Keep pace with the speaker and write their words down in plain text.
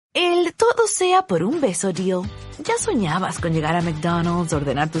Todo sea por un beso deal. Ya soñabas con llegar a McDonald's,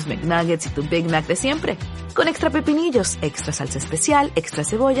 ordenar tus McNuggets y tu Big Mac de siempre. Con extra pepinillos, extra salsa especial, extra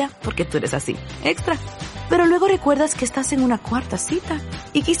cebolla, porque tú eres así, extra. Pero luego recuerdas que estás en una cuarta cita.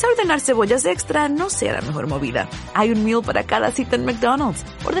 Y quizá ordenar cebollas extra no sea la mejor movida. Hay un meal para cada cita en McDonald's.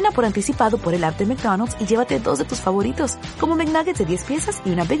 Ordena por anticipado por el app de McDonald's y llévate 2 de tus favoritos, como McNuggets de 10 piezas y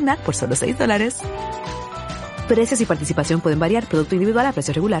una Big Mac por solo $6. Precios y participación pueden variar. Producto individual a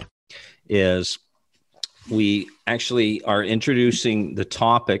precio regular. Is we actually are introducing the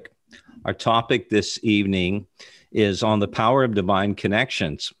topic. Our topic this evening is on the power of divine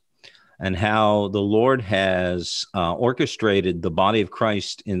connections and how the Lord has orchestrated the body of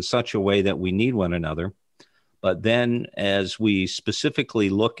Christ in such a way that we need one another. But then as we specifically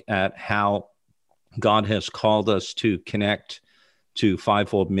look at how God has called us to connect to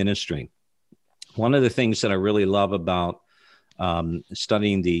fivefold ministry, one of the things that I really love about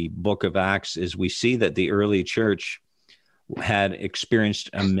studying the book of Acts is we see that the early church had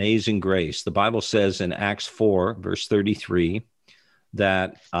experienced amazing grace. The Bible says in Acts 4, verse 33,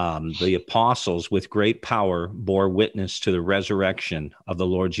 that the apostles with great power bore witness to the resurrection of the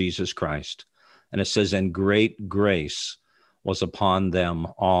Lord Jesus Christ. And it says, and great grace was upon them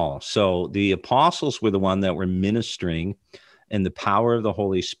all. So the apostles were the one that were ministering in the power of the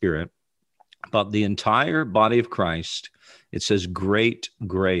Holy Spirit. But the entire body of Christ, it says great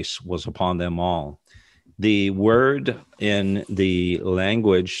grace was upon them all. The word in the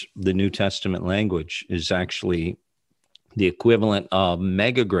language, the New Testament language, is actually the equivalent of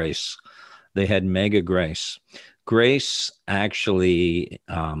mega grace. They had mega grace. Grace actually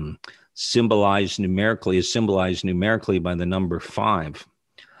is symbolized numerically by the number 5.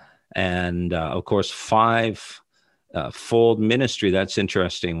 And of course, 5 fold ministry. That's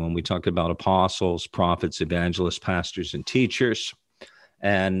interesting when we talk about apostles, prophets, evangelists, pastors, and teachers.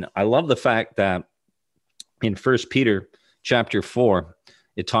 And I love the fact that in 1 Peter chapter 4,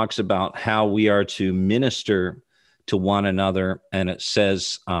 it talks about how we are to minister to one another. And it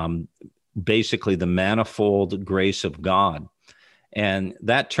says basically the manifold grace of God. And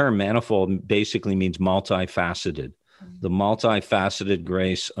that term manifold basically means multifaceted. The multifaceted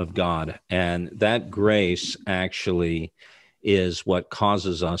grace of God. And that grace actually is what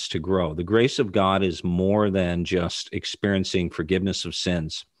causes us to grow. The grace of God is more than just experiencing forgiveness of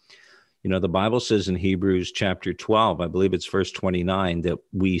sins. You know, the Bible says in Hebrews chapter 12, I believe it's verse 29, that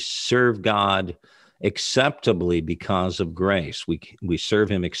we serve God acceptably because of grace. We serve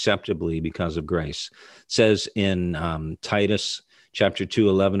him acceptably because of grace. It says in Titus chapter 2,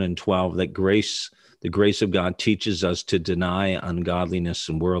 11 and 12, that the grace of God teaches us to deny ungodliness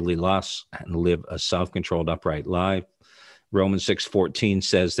and worldly lusts and live a self-controlled, upright life. Romans 6:14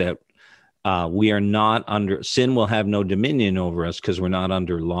 says that we are not under, sin will have no dominion over us because we're not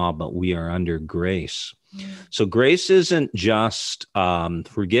under law, but we are under grace. So grace isn't just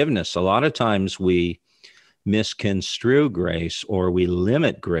forgiveness. A lot of times we misconstrue grace or we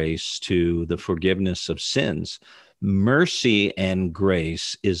limit grace to the forgiveness of sins. Mercy and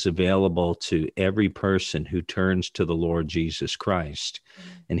grace is available to every person who turns to the Lord Jesus Christ.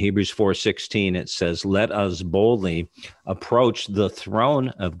 In Hebrews 4:16, it says, let us boldly approach the throne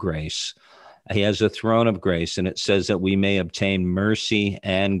of grace. He has a throne of grace, and it says that we may obtain mercy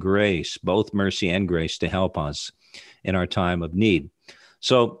and grace, both mercy and grace, to help us in our time of need.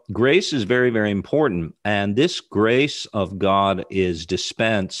 So grace is very, very important. And this grace of God is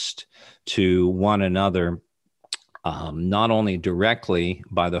dispensed to one another not only directly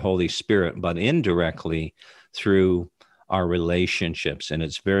by the Holy Spirit, but indirectly through our relationships. And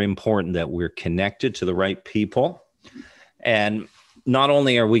it's very important that we're connected to the right people. And not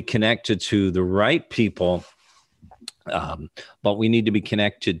only are we connected to the right people, but we need to be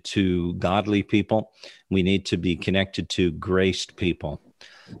connected to godly people. We need to be connected to graced people.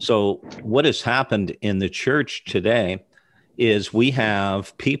 So what has happened in the church today is we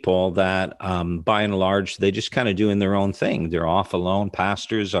have people that, by and large, they just kind of doing their own thing. They're off alone.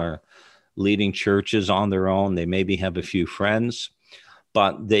 Pastors are leading churches on their own. They maybe have a few friends,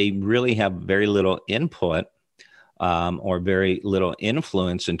 but they really have very little input or very little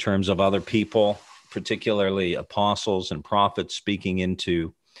influence in terms of other people, particularly apostles and prophets speaking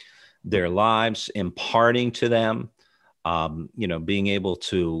into their lives, imparting to them, being able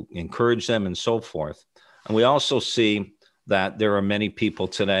to encourage them and so forth. And we also see that there are many people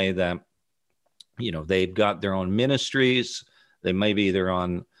today that, they've got their own ministries. They maybe they're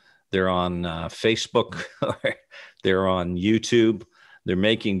on Facebook or they're on YouTube. They're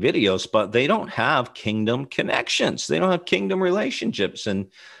making videos, but they don't have kingdom connections. They don't have kingdom relationships, and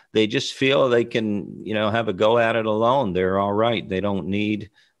they just feel they can, have a go at it alone. They're all right. They don't need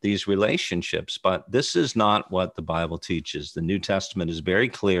these relationships. But this is not what the Bible teaches. The New Testament is very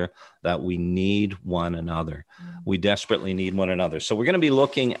clear that we need one another. We desperately need one another. So we're going to be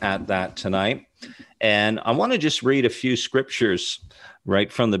looking at that tonight. And I want to just read a few scriptures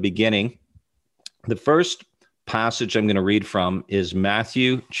right from the beginning. The first passage I'm going to read from is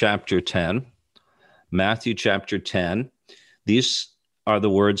Matthew chapter 10. Matthew chapter 10. These are the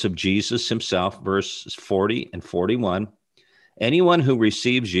words of Jesus himself, verses 40 and 41. Anyone who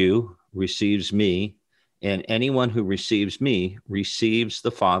receives you receives me, and anyone who receives me receives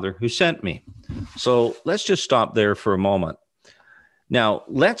the Father who sent me. So let's just stop there for a moment. Now,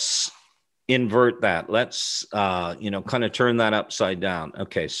 let's invert that. Let's, kind of turn that upside down.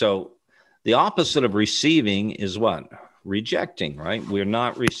 Okay, so the opposite of receiving is what? Rejecting, right? We're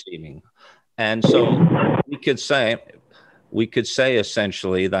not receiving. And so we could say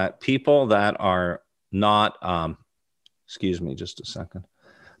essentially that people that are not, excuse me just a second,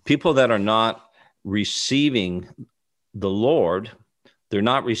 people that are not receiving the Lord, they're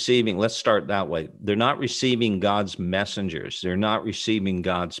not receiving, let's start that way. They're not receiving God's messengers. They're not receiving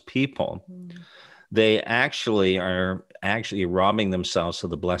God's people. They actually are robbing themselves of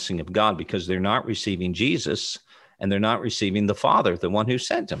the blessing of God because they're not receiving Jesus and they're not receiving the Father, the one who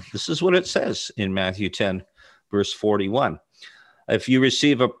sent him. This is what it says in Matthew 10, verse 41. If you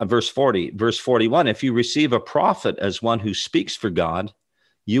receive verse 41, if you receive a prophet as one who speaks for God,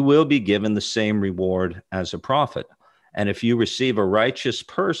 you will be given the same reward as a prophet. And if you receive a righteous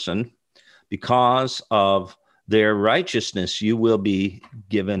person because of their righteousness, you will be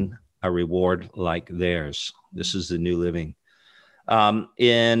given a reward like theirs. This is the New Living.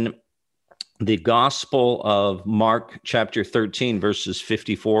 In the Gospel of Mark, chapter 13, verses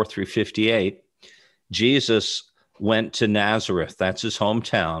 54 through 58, Jesus went to Nazareth. That's his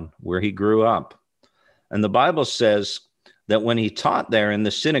hometown where he grew up. And the Bible says that when he taught there in the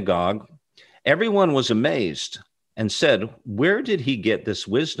synagogue, everyone was amazed and said, "Where did he get this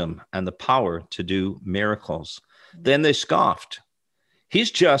wisdom and the power to do miracles?" Then they scoffed. "He's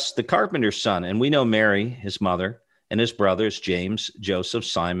just the carpenter's son, and we know Mary, his mother, and his brothers, James, Joseph,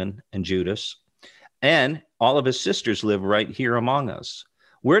 Simon, and Judas, and all of his sisters live right here among us.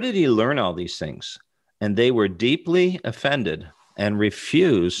 Where did he learn all these things?" And they were deeply offended and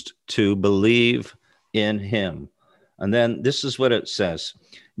refused to believe in him. And then this is what it says.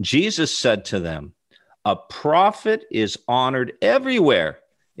 Jesus said to them, "A prophet is honored everywhere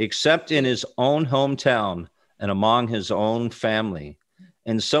except in his own hometown and among his own family."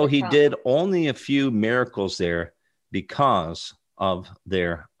 And so he did only a few miracles there because of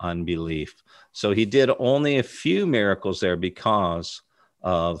their unbelief. So he did only a few miracles there because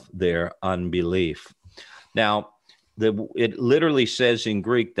of their unbelief. Now, it literally says in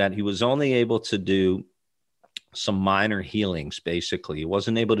Greek that he was only able to do some minor healings, basically. He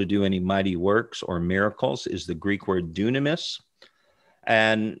wasn't able to do any mighty works or miracles, is the Greek word dunamis.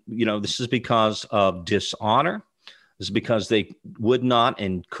 And, this is because of dishonor. This is because they would not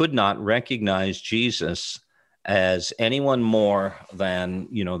and could not recognize Jesus as anyone more than,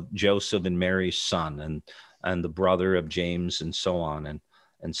 Joseph and Mary's son and the brother of James and so on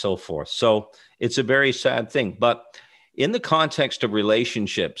and so forth. So it's a very sad thing. But in the context of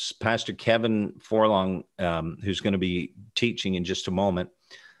relationships, Pastor Kevin Forlong, who's going to be teaching in just a moment,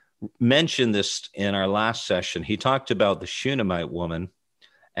 mentioned this in our last session. He talked about the Shunammite woman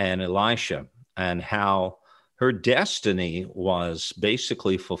and Elisha and how her destiny was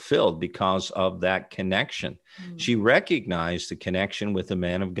basically fulfilled because of that connection. Mm-hmm. She recognized the connection with the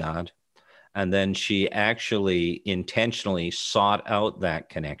man of God, and then she actually intentionally sought out that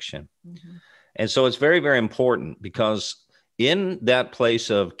connection. Mm-hmm. And so it's very, very important because in that place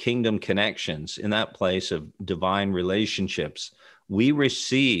of kingdom connections, in that place of divine relationships, we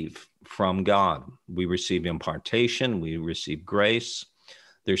receive from God. We receive impartation, we receive grace.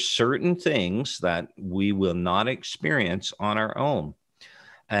 There's certain things that we will not experience on our own.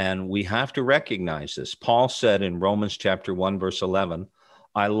 And we have to recognize this. Paul said in Romans chapter 1, verse 11,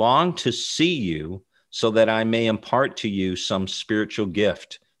 "I long to see you so that I may impart to you some spiritual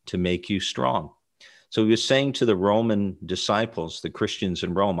gift to make you strong." So he was saying to the Roman disciples, the Christians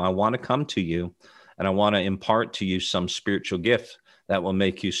in Rome, "I want to come to you and I want to impart to you some spiritual gift that will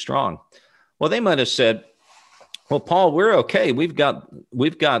make you strong." Well, they might have said, "Well, Paul, we're okay. We've got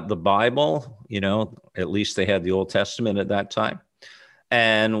the Bible, at least they had the Old Testament at that time.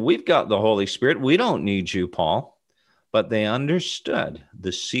 And we've got the Holy Spirit. We don't need you, Paul." But they understood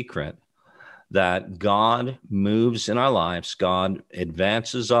the secret that God moves in our lives. God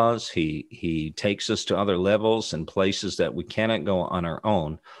advances us. He takes us to other levels and places that we cannot go on our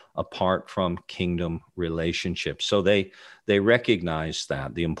own, apart from kingdom relationships. So they recognize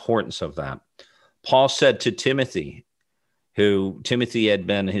that, the importance of that. Paul said to Timothy, Timothy had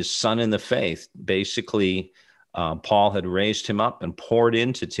been his son in the faith. Basically, Paul had raised him up and poured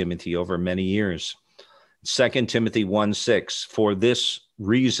into Timothy over many years. 2 Timothy 1:6, for this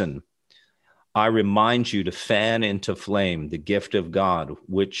reason, I remind you to fan into flame the gift of God,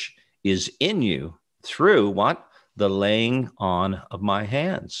 which is in you through what? The laying on of my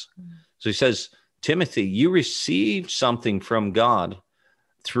hands. So he says, Timothy, you received something from God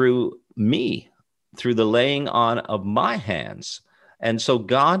through me, through the laying on of my hands. And so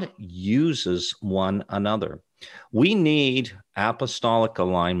God uses one another. We need apostolic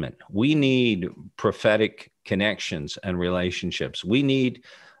alignment. We need prophetic connections and relationships. We need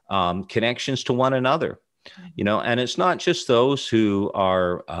connections to one another. And it's not just those who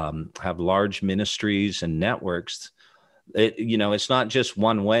are have large ministries and networks. It's not just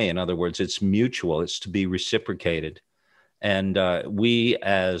one way. In other words, it's mutual. It's to be reciprocated. And we're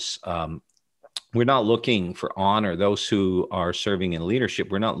not looking for honor. Those who are serving in leadership,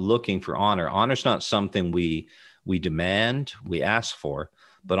 we're not looking for honor. Honor is not something we demand, we ask for,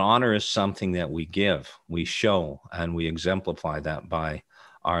 but honor is something that we give, we show, and we exemplify that by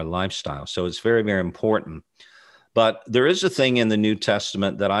our lifestyle. So it's very, very important. But there is a thing in the New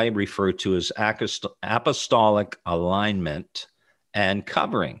Testament that I refer to as apostolic alignment and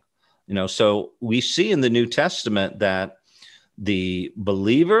covering. So we see in the New Testament that the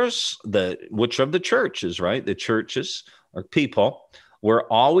believers, which of the churches, right? The churches or people were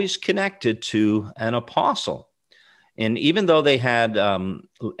always connected to an apostle. And even though they had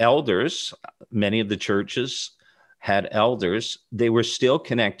elders, many of the churches had elders, they were still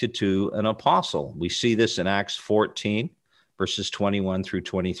connected to an apostle. We see this in Acts 14, verses 21 through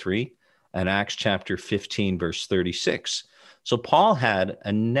 23, and Acts chapter 15, verse 36. So Paul had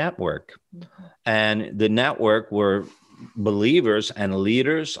a network, and the network were believers and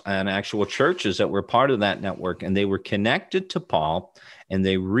leaders and actual churches that were part of that network, and they were connected to Paul, and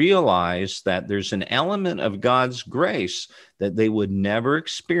they realized that there's an element of God's grace that they would never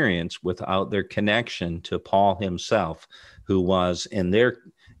experience without their connection to Paul himself, who was, in their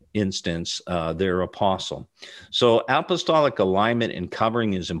instance, their apostle. So apostolic alignment and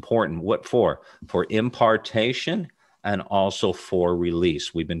covering is important. What for? For impartation and also for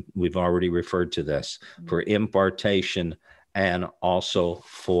release. We've already referred to this, for impartation and also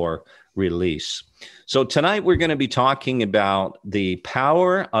for release. So tonight we're going to be talking about the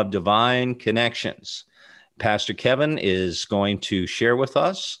power of divine connections. Pastor Kevin is going to share with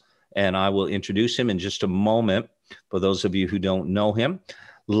us, and I will introduce him in just a moment for those of you who don't know him.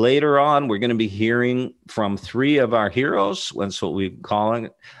 Later on, we're going to be hearing from three of our heroes. That's what we're calling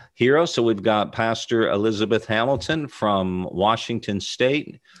heroes. So we've got Pastor Elizabeth Hamilton from Washington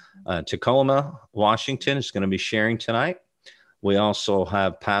State, Tacoma, Washington, is going to be sharing tonight. We also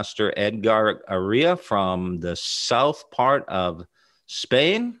have Pastor Edgar Aria from the south part of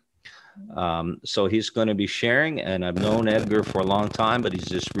Spain. So he's going to be sharing, and I've known Edgar for a long time, but he's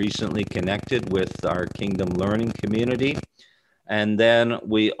just recently connected with our Kingdom Learning community. And then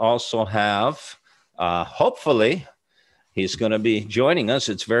we also have, hopefully, he's going to be joining us.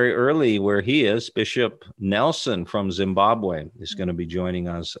 It's very early where he is. Bishop Nelson from Zimbabwe is going to be joining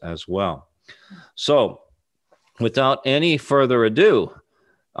us as well. So without any further ado,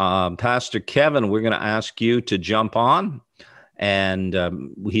 Pastor Kevin, we're going to ask you to jump on,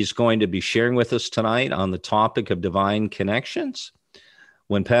 and he's going to be sharing with us tonight on the topic of divine connections.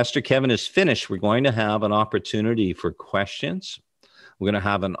 When Pastor Kevin is finished, we're going to have an opportunity for questions. We're going to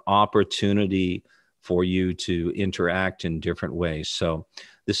have an opportunity for you to interact in different ways. So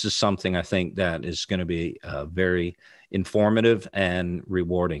this is something I think that is going to be very informative and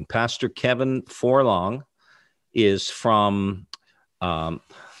rewarding. Pastor Kevin Forlong is from,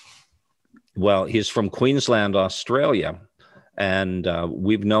 he's from Queensland, Australia. And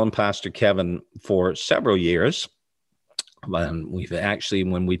we've known Pastor Kevin for several years. We've actually,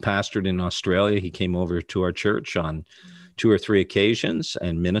 when we pastored in Australia, he came over to our church on 2 or 3 occasions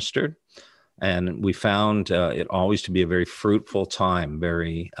and ministered. And we found it always to be a very fruitful time,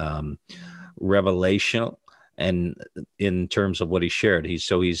 very revelational, and in terms of what he shared.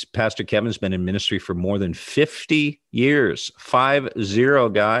 Pastor Kevin's been in ministry for more than 50 years, 50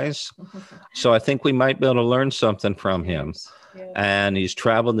 guys. So I think we might be able to learn something from him. Yeah. And he's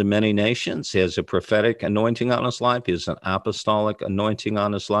traveled to many nations. He has a prophetic anointing on his life. He has an apostolic anointing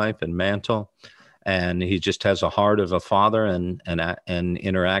on his life and mantle. And he just has a heart of a father and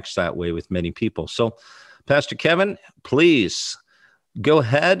interacts that way with many people. So, Pastor Kevin, please go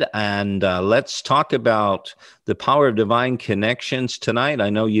ahead and let's talk about the power of divine connections tonight. I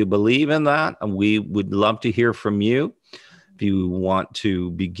know you believe in that, and we would love to hear from you. If you want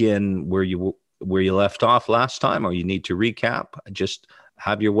to begin where you left off last time, or you need to recap, just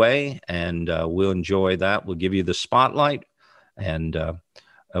have your way, and we'll enjoy that. We'll give you the spotlight, and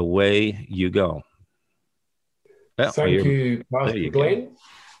away you go. Well, Thank you, Pastor Glenn.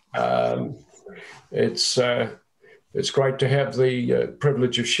 It's great to have the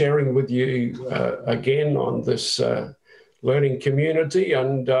privilege of sharing with you again on this learning community.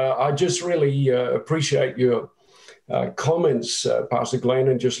 And I just really appreciate your comments, Pastor Glenn,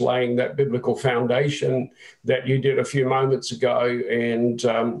 and just laying that biblical foundation that you did a few moments ago, and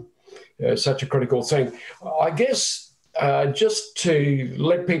such a critical thing. I guess just to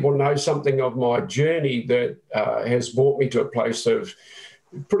let people know something of my journey that has brought me to a place of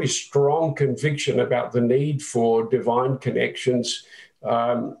pretty strong conviction about the need for divine connections.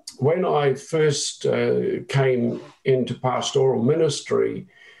 When I first came into pastoral ministry,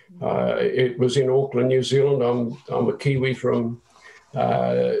 it was in Auckland, New Zealand. I'm a Kiwi from,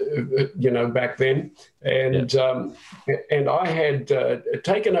 back then. And and I had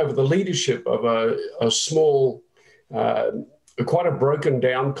taken over the leadership of a small, quite a broken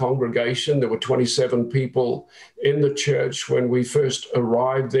down congregation. There were 27 people in the church when we first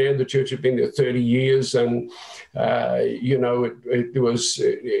arrived there. The church had been there 30 years, and it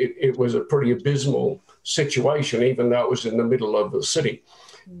was a pretty abysmal situation, even though it was in the middle of the city.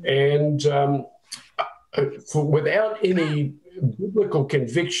 And without any biblical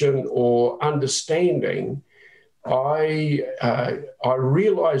conviction or understanding, I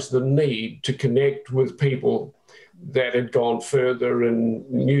realized the need to connect with people that had gone further and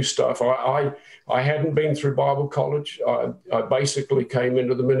knew stuff. I hadn't been through Bible college. I basically came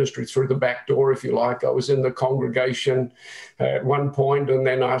into the ministry through the back door, if you like. I was in the congregation at one point and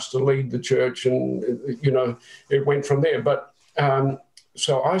then asked to lead the church, and, it went from there. But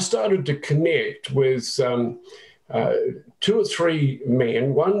so I started to connect with two or three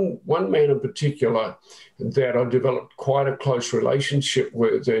men, one man in particular that I developed quite a close relationship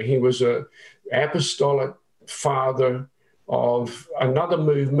with. He was an apostolic father of another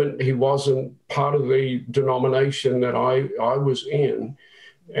movement. He wasn't part of the denomination that I was in.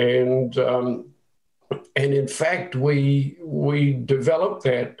 And in fact, we developed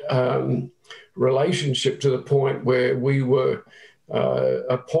that relationship to the point where we were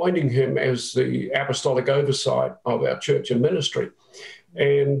appointing him as the apostolic oversight of our church and ministry.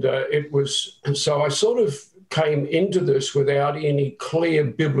 And so I sort of came into this without any clear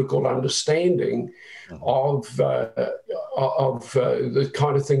biblical understanding of the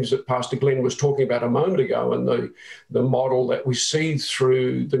kind of things that Pastor Glenn was talking about a moment ago, and the model that we see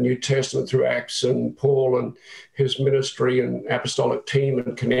through the New Testament, through Acts and Paul and his ministry and apostolic team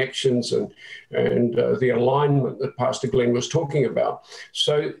and connections and the alignment that Pastor Glenn was talking about.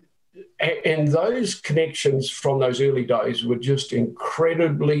 So, and those connections from those early days were just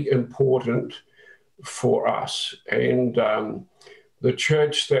incredibly important for us. And the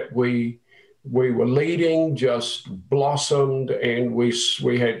church that we were leading just blossomed, and we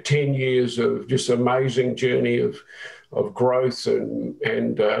had 10 years of just amazing journey of growth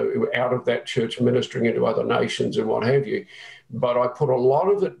and out of that church ministering into other nations and what have you. But I put a lot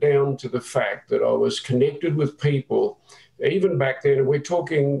of it down to the fact that I was connected with people, even back then, and we're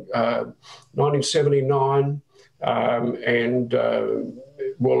talking 1979,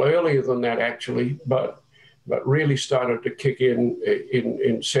 well, earlier than that actually, but really started to kick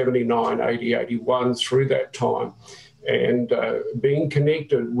in 79, 80, 81, through that time. And being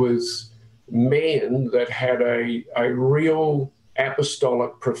connected with men that had a real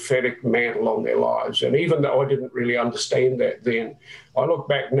apostolic prophetic mantle on their lives. And even though I didn't really understand that then, I look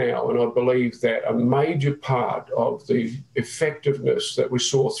back now and I believe that a major part of the effectiveness that we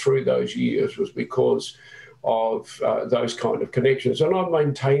saw through those years was because of those kind of connections. And I've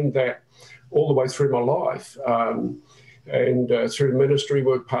maintained that all the way through my life. And through ministry,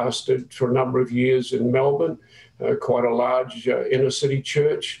 we've pastored for a number of years in Melbourne, quite a large inner city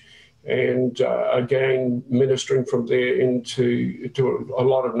church, and again, ministering from there into a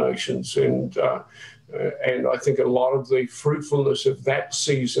lot of nations. And I think a lot of the fruitfulness of that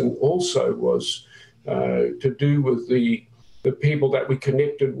season also was to do with the people that we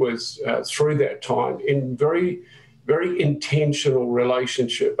connected with through that time in very, very intentional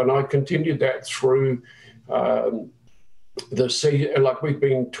relationship. And I continued that through the season. Like, we've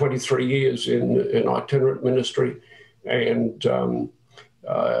been 23 years in itinerant ministry, and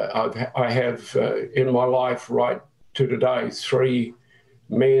I have in my life right to today 3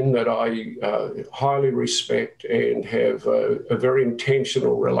 men that I highly respect and have a very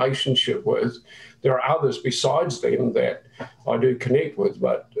intentional relationship with. There are others besides them that I do connect with,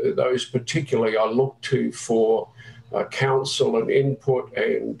 but those particularly I look to for counsel and input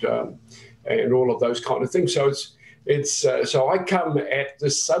and all of those kind of things. So so I come at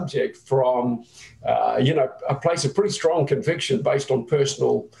this subject from a place of pretty strong conviction based on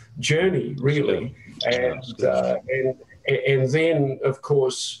personal journey, really, and then of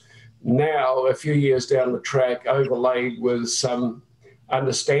course now a few years down the track, overlaid with some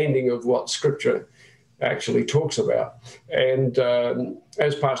understanding of what Scripture actually talks about. And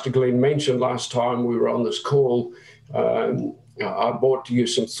as Pastor Glenn mentioned last time we were on this call, I brought to you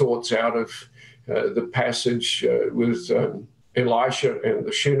some thoughts out of the passage with Elisha and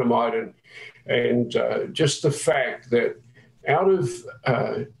the Shunammite, and just the fact that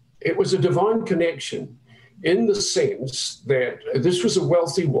it was a divine connection in the sense that this was a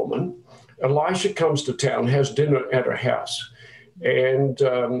wealthy woman. Elisha comes to town, has dinner at her house. And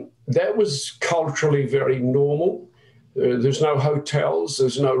that was culturally very normal. There's no hotels,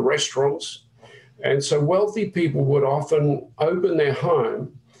 there's no restaurants. And so wealthy people would often open their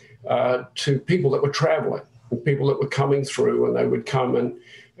home to people that were traveling, and people that were coming through, and they would come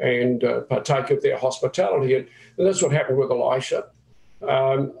and partake of their hospitality. And that's what happened with Elisha.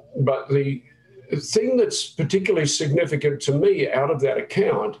 But the thing that's particularly significant to me out of that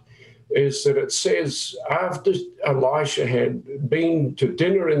account is that it says after Elisha had been to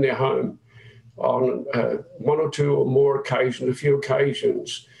dinner in their home on one or two or more occasions, a few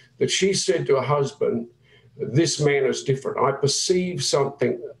occasions, that she said to her husband, "This man is different. I perceive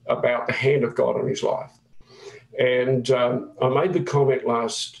something about the hand of God in his life." And I made the comment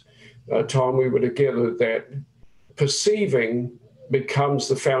last time we were together that perceiving becomes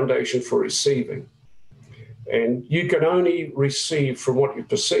the foundation for receiving. And you can only receive from what you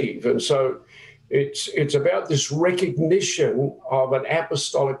perceive. And so it's about this recognition of an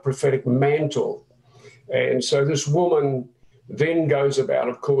apostolic prophetic mantle. And so this woman then goes about,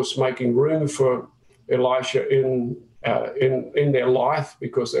 of course, making room for Elisha in their life,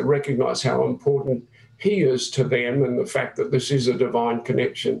 because they recognize how important he is to them and the fact that this is a divine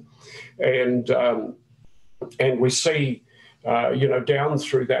connection. And we see, down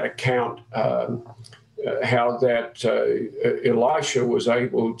through that account, how that Elisha was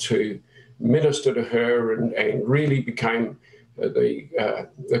able to minister to her and really became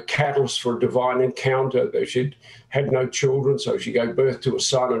the catalyst for a divine encounter. That she'd had no children, so she gave birth to a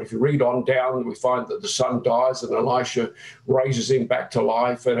son. And if you read on down, we find that the son dies and Elisha raises him back to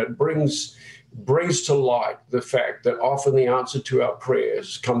life. And it brings to light the fact that often the answer to our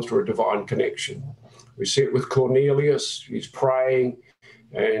prayers comes through a divine connection. We see it with Cornelius. He's praying,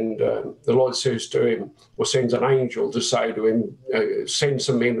 and the Lord says to him, or sends an angel to say to him, send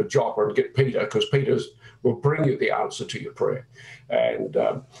some men to Joppa and get Peter, because Peter will bring you the answer to your prayer.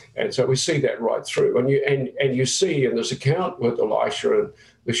 And so we see that right through. And you see in this account with Elisha and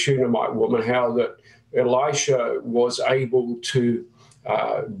the Shunammite woman how that Elisha was able to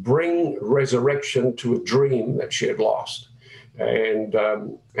bring resurrection to a dream that she had lost, and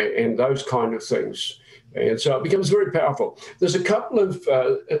those kind of things. And so it becomes very powerful. There's a couple of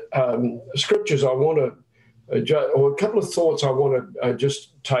scriptures I want to, or a couple of thoughts I want to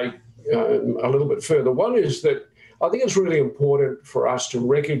just take a little bit further. One is that I think it's really important for us to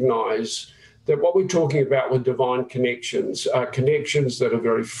recognize that what we're talking about with divine connections are connections that are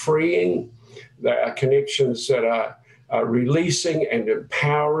very freeing. They are connections that are releasing and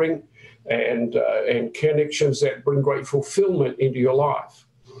empowering, and connections that bring great fulfillment into your life.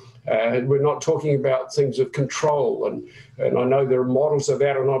 We're not talking about things of control, and I know there are models of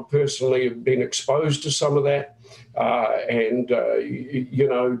that, and I personally have been exposed to some of that,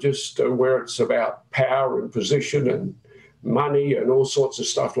 just where it's about power and position and money and all sorts of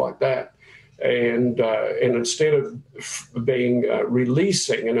stuff like that. And instead of being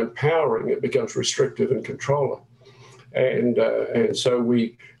releasing and empowering, it becomes restrictive and controlling. And so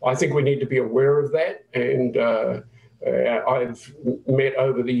I think we need to be aware of that. And I've met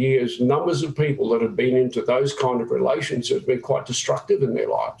over the years numbers of people that have been into those kind of relations that have been quite destructive in their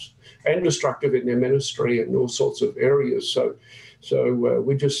lives and destructive in their ministry and all sorts of areas. So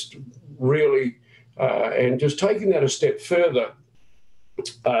we just really, and just taking that a step further,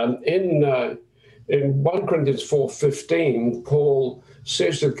 in 1 Corinthians 4:15, Paul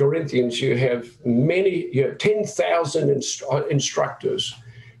says to the Corinthians, you have 10,000 instructors,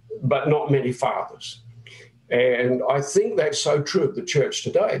 but not many fathers. And I think that's so true of the church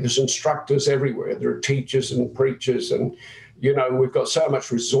today. There's instructors everywhere. There are teachers and preachers, and we've got so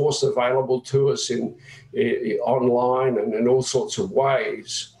much resource available to us in online and in all sorts of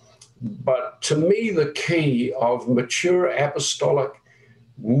ways. But to me, the key of mature apostolic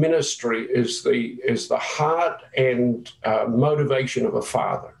ministry is the heart and motivation of a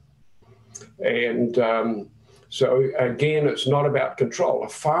father. And so again, it's not about control. A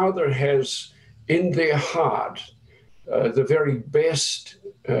father has in their heart the very best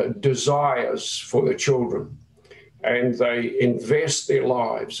desires for their children, and they invest their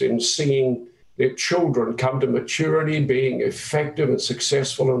lives in seeing their children come to maturity, being effective and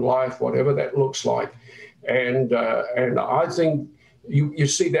successful in life, whatever that looks like. And I think you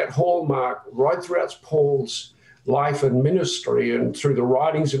see that hallmark right throughout Paul's life and ministry, and through the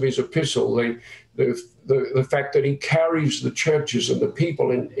writings of his epistle, the fact that he carries the churches and the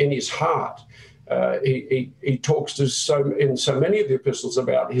people in his heart. He talks in so many of the epistles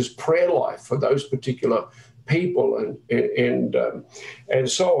about his prayer life for those particular people and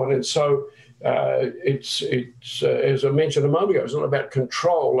so on. And so it's as I mentioned a moment ago, it's not about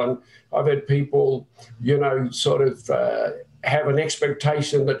control. And I've had people, sort of have an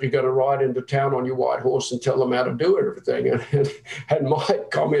expectation that you're going to ride into town on your white horse and tell them how to do everything. And my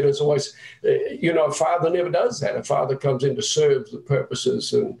comment is always, a father never does that. A father comes in to serve the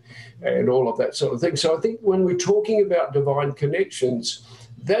purposes and all of that sort of thing. So I think when we're talking about divine connections,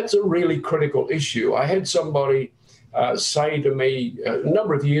 that's a really critical issue. I had somebody say to me a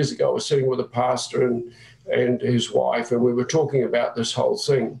number of years ago, I was sitting with a pastor and his wife, and we were talking about this whole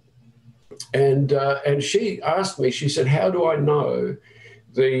thing. And she asked me, she said, how do I know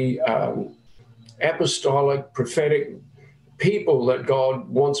the apostolic, prophetic people that God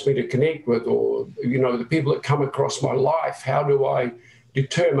wants me to connect with, or, the people that come across my life? How do I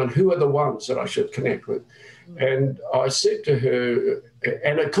determine who are the ones that I should connect with? And I said to her,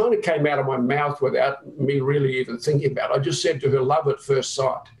 and it kind of came out of my mouth without me really even thinking about it. I just said to her, love at first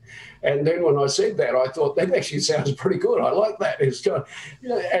sight. And then when I said that, I thought, that actually sounds pretty good. I like that. It's kind of,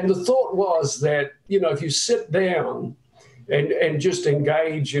 and the thought was that, if you sit down and just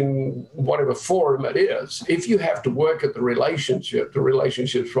engage in whatever forum it is, if you have to work at the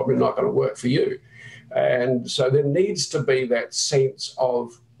relationship's probably not going to work for you. And so there needs to be that sense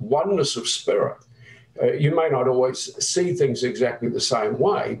of oneness of spirit. You may not always see things exactly the same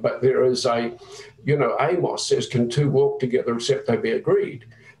way, but there is Amos says, can two walk together except they be agreed?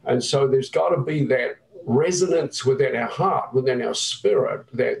 And so there's got to be that resonance within our heart, within our spirit,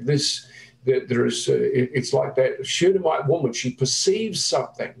 that there is, it's like that Shunammite woman, she perceives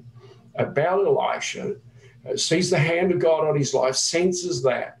something about Elisha, sees the hand of God on his life, senses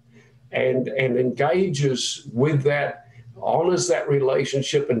that, and engages with that, honors that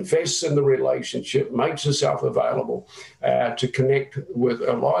relationship, invests in the relationship, makes herself available to connect with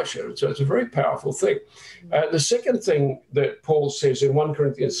Elisha. So it's a very powerful thing. The second thing that Paul says in 1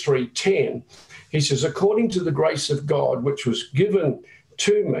 Corinthians 3:10, he says, according to the grace of God, which was given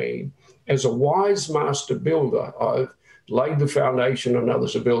to me as a wise master builder, I've laid the foundation and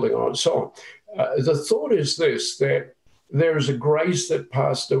others are building on, and so on. The thought is this, that there is a grace that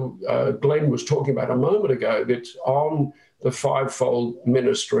Pastor Glenn was talking about a moment ago that's on the fivefold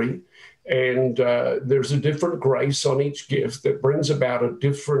ministry, and there's a different grace on each gift that brings about a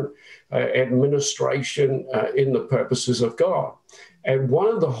different administration in the purposes of God. And one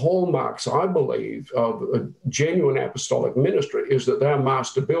of the hallmarks, I believe, of a genuine apostolic ministry is that they are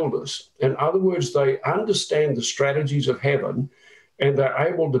master builders. In other words, they understand the strategies of heaven, and they're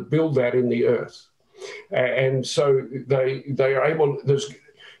able to build that in the earth. And so they are able,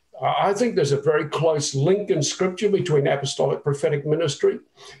 I think there's a very close link in Scripture between apostolic prophetic ministry,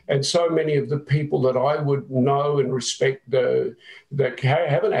 and so many of the people that I would know and respect that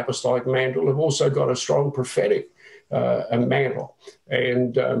have an apostolic mantle have also got a strong prophetic mantle.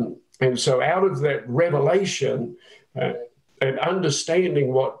 And so out of that revelation and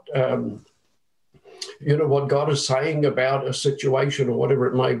understanding what God is saying about a situation or whatever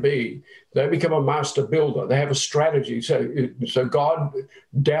it may be, they become a master builder. They have a strategy. So God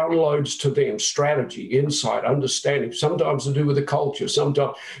downloads to them strategy, insight, understanding, sometimes to do with the culture,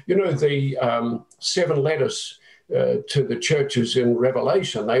 sometimes, the 7 letters to the churches in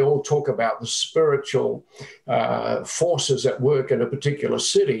Revelation, they all talk about the spiritual forces at work in a particular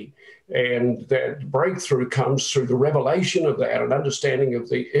city. And that breakthrough comes through the revelation of that and understanding of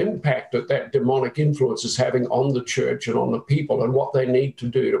the impact that demonic influence is having on the church and on the people and what they need to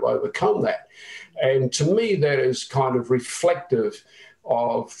do to overcome that. And to me, that is kind of reflective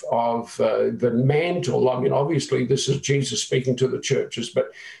of the mantle. I mean, obviously, this is Jesus speaking to the churches,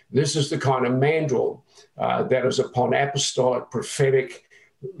 but this is the kind of mantle that is upon apostolic, prophetic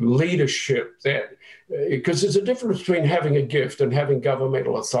leadership that, because there's a difference between having a gift and having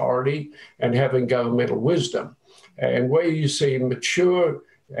governmental authority and having governmental wisdom. And where you see mature,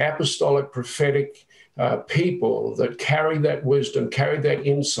 apostolic, prophetic people that carry that wisdom, carry that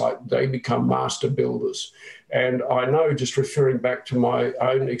insight, they become master builders. And I know, just referring back to my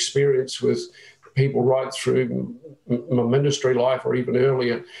own experience with people right through my ministry life or even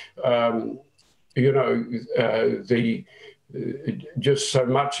earlier, just so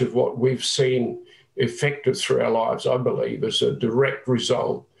much of what we've seen effective through our lives, I believe, is a direct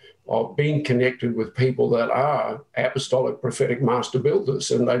result of being connected with people that are apostolic, prophetic master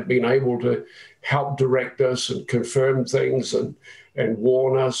builders, and they've been able to help direct us and confirm things and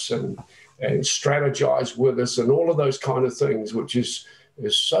warn us and strategize with us and all of those kind of things, which is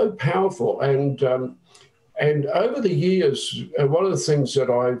so powerful. And over the years, one of the things that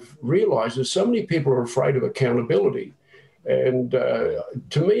I've realized is so many people are afraid of accountability. And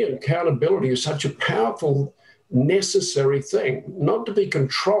to me, accountability is such a powerful, necessary thing, not to be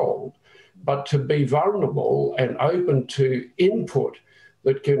controlled, but to be vulnerable and open to input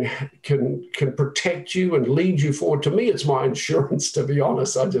that can protect you and lead you forward. To me, it's my insurance, to be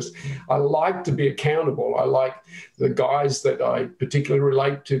honest. I like to be accountable. I like the guys that I particularly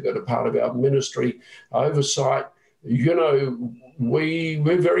relate to that are part of our ministry oversight.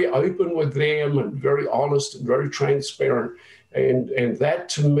 We're very open with them and very honest and very transparent. And that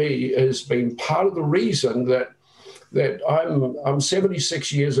to me has been part of the reason that I'm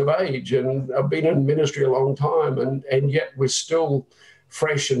 76 years of age and I've been in ministry a long time, and yet we're still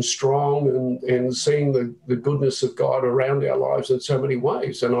fresh and strong and seeing the goodness of God around our lives in so many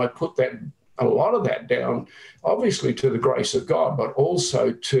ways. And I put a lot of that down, obviously, to the grace of God, but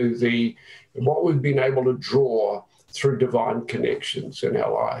also to what we've been able to draw through divine connections in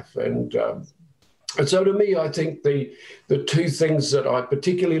our life. And so to me, I think the two things that I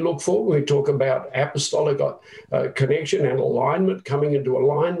particularly look for when we talk about apostolic connection and alignment, coming into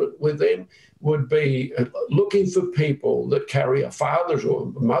alignment with them, would be looking for people that carry a father's or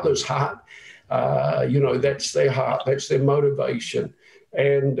mother's heart. That's their heart, that's their motivation.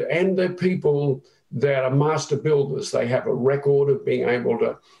 And they're people that are master builders. They have a record of being able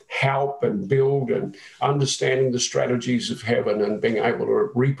to help and build and understanding the strategies of heaven and being able to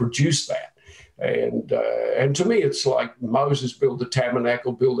reproduce that. And to me, it's like Moses built the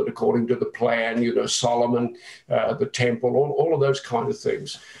tabernacle, built it according to the plan, Solomon, the temple, all of those kind of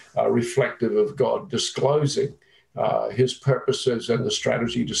things are reflective of God disclosing his purposes and the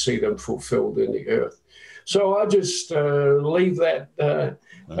strategy to see them fulfilled in the earth. So I just leave that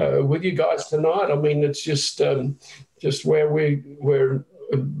with you guys tonight. I mean, it's just where we're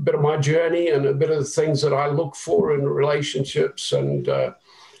a bit of my journey and a bit of the things that I look for in relationships and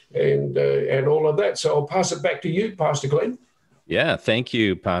all of that. So I'll pass it back to you, Pastor Glenn. Yeah, thank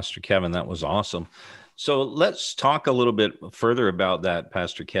you, Pastor Kevin. That was awesome. So let's talk a little bit further about that,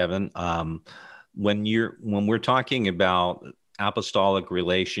 Pastor Kevin. When we're talking about apostolic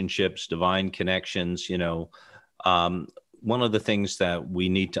relationships, divine connections, one of the things that we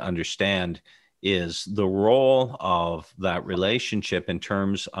need to understand is the role of that relationship in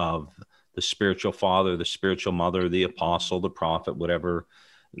terms of the spiritual father, the spiritual mother, the apostle, the prophet, whatever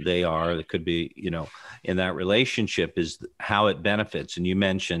they are. It could be, in that relationship is how it benefits. And you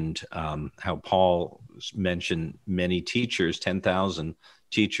mentioned how Paul mentioned many teachers, 10,000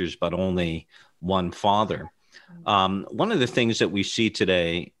 teachers, but only one father. One of the things that we see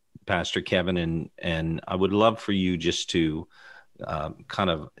today, Pastor Kevin, and I would love for you just to kind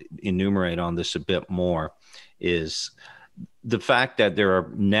of enumerate on this a bit more, is the fact that there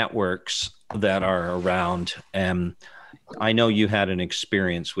are networks that are around. And I know you had an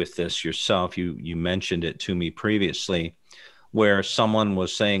experience with this yourself. You mentioned it to me previously, where someone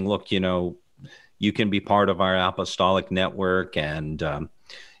was saying, look, you can be part of our apostolic network. And,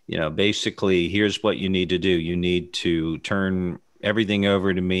 basically, here's what you need to do. You need to turn everything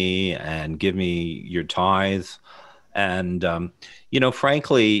over to me and give me your tithe. And,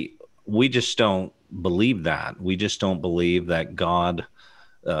 frankly, we just don't believe that. We just don't believe that God,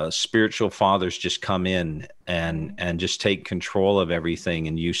 spiritual fathers just come in and just take control of everything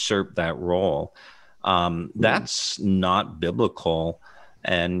and usurp that role. That's not biblical.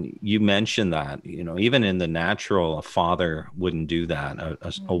 And you mentioned that, even in the natural, a father wouldn't do that.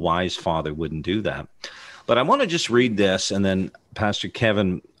 A wise father wouldn't do that. But I want to just read this, and then Pastor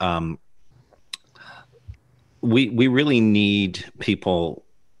Kevin, we really need people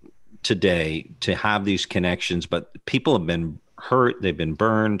today to have these connections, but people have been hurt, they've been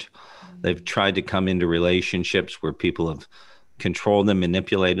burned, they've tried to come into relationships where people have controlled them,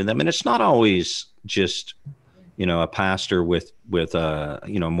 manipulated them, and it's not always just a pastor with a,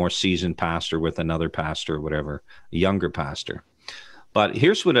 more seasoned pastor with another pastor, or whatever, a younger pastor. But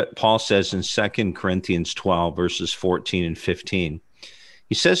here's what Paul says in 2 Corinthians 12, verses 14 and 15.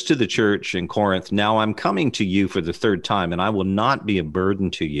 He says to the church in Corinth, "Now I'm coming to you for the third time, and I will not be a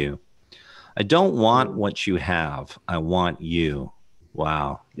burden to you. I don't want what you have. I want you."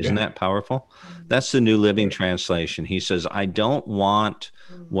 Wow. Isn't that powerful? That's the New Living Translation. He says, "I don't want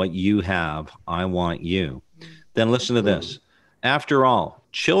what you have. I want you." Then listen to this. "After all,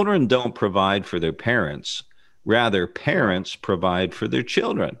 children don't provide for their parents. Rather, parents provide for their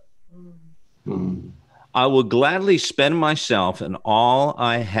children. I will gladly spend myself and all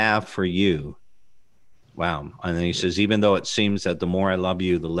I have for you." Wow. And then he says, "Even though it seems that the more I love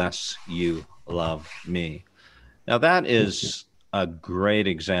you, the less you love me." Now, that is a great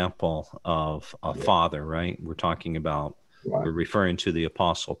example of a father, right? We're talking about, we're referring to the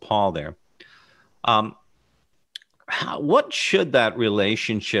Apostle Paul there. What should that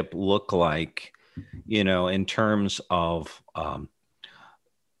relationship look like, in terms of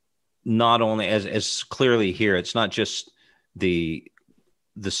not only as clearly here, it's not just the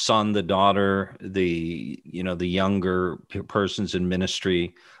son, the daughter, the younger persons in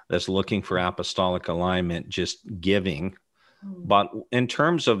ministry that's looking for apostolic alignment, just giving, but in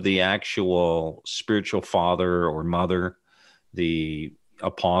terms of the actual spiritual father or mother, the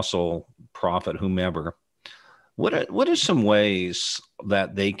apostle, prophet, whomever, what are some ways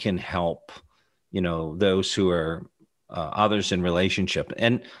that they can help, those who are others in relationship?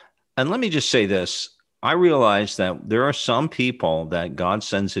 And let me just say this. I realize that there are some people that God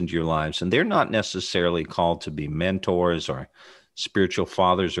sends into your lives, and they're not necessarily called to be mentors or spiritual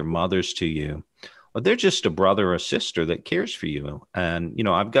fathers or mothers to you, but they're just a brother or sister that cares for you. And,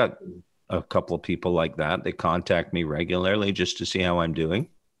 I've got a couple of people like that. They contact me regularly just to see how I'm doing.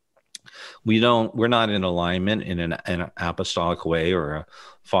 We're not in alignment in an apostolic way or a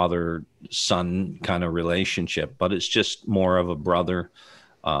father-son kind of relationship, but it's just more of a brother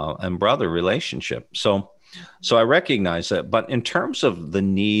and brother relationship. So I recognize that. But in terms of the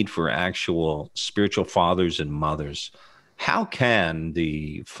need for actual spiritual fathers and mothers, how can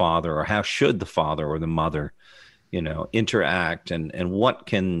the father, or how should the father or the mother, interact, and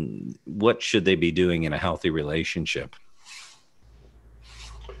what should they be doing in a healthy relationship?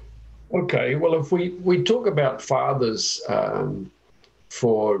 Okay, well, if we talk about fathers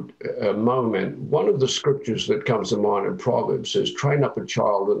for a moment, one of the scriptures that comes to mind in Proverbs says, "Train up a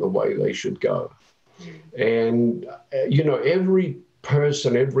child in the way they should go." And, every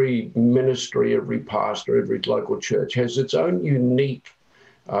person, every ministry, every pastor, every local church has its own unique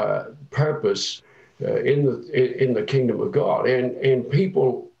purpose in the kingdom of God. And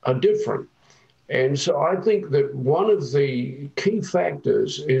people are different. And so I think that one of the key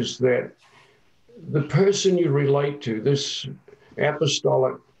factors is that the person you relate to, this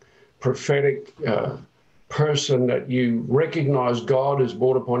apostolic, prophetic person that you recognize God has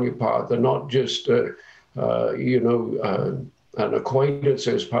brought upon your path, and not just, an acquaintance,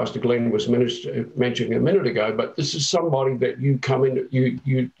 as Pastor Glenn was mentioning a minute ago, but this is somebody that you come in,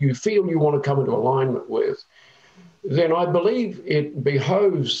 you feel you want to come into alignment with. Then I believe it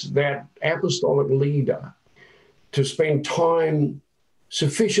behoves that apostolic leader to spend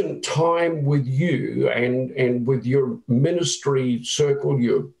sufficient time with you and with your ministry circle,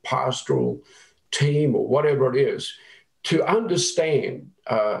 your pastoral team, or whatever it is, to understand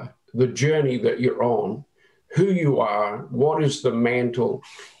the journey that you're on, who you are, what is the mantle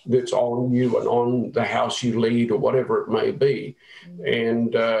that's on you and on the house you lead, or whatever it may be.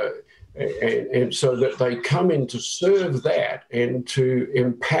 And so that they come in to serve that and to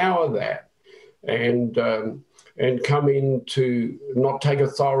empower that, and come in to not take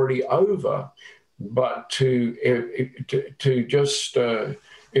authority over, but to just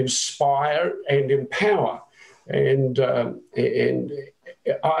inspire and empower. And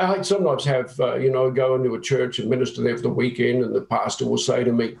I sometimes have, go into a church and minister there for the weekend, and the pastor will say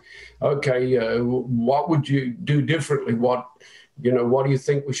to me, "Okay, what would you do differently? What do you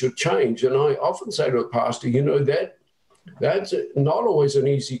think we should change?" And I often say to a pastor, that's not always an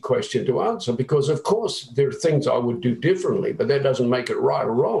easy question to answer, because of course there are things I would do differently, but that doesn't make it right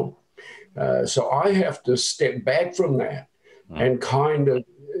or wrong. So I have to step back from that and kind of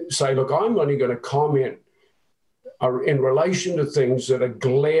say, look, I'm only going to comment in relation to things that are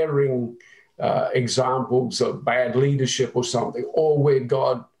glaring examples of bad leadership or something, or where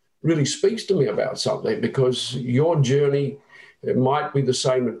God really speaks to me about something, because your journey, it might be the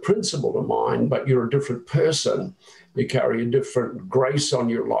same in principle to mine, but you're a different person. You carry a different grace on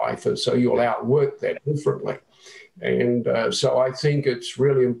your life, and so you'll outwork that differently. And so I think it's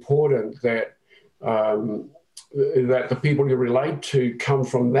really important that that the people you relate to come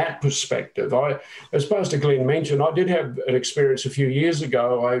from that perspective. As Pastor Glenn mentioned, I did have an experience a few years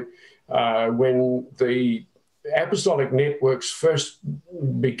ago. When the apostolic networks first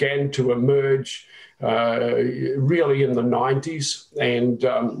began to emerge, really in the 90s, and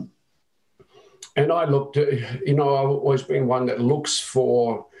I looked at, I've always been one that looks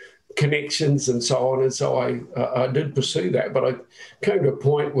for connections and so on. And so I did pursue that. But I came to a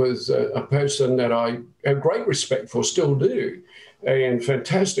point with a person that I have great respect for, still do, and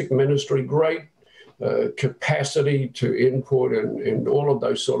fantastic ministry, great capacity to input and all of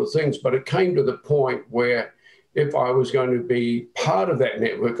those sort of things. But it came to the point where if I was going to be part of that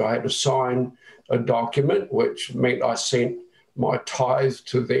network, I had to sign a document, which meant I sent my tithe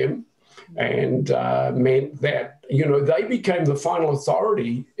to them, and meant that, they became the final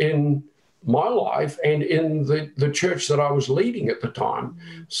authority in my life and in the church that I was leading at the time.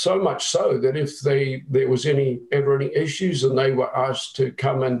 So much so that if there was ever any issues and they were asked to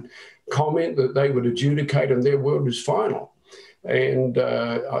come and comment, that they would adjudicate and their word was final. And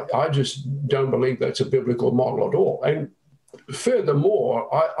I just don't believe that's a biblical model at all. And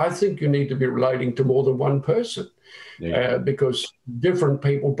furthermore, I think you need to be relating to more than one person. Because different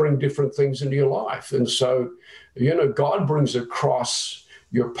people bring different things into your life. And so, God brings across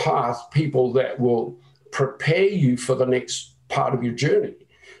your path people that will prepare you for the next part of your journey.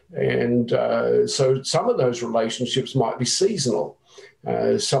 And so some of those relationships might be seasonal.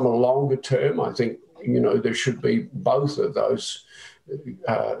 Some are longer term. I think, there should be both of those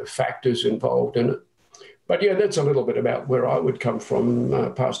factors involved in it. But yeah, that's a little bit about where I would come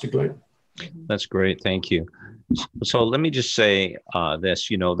from, Pastor Glenn. That's great. Thank you. So let me just say this,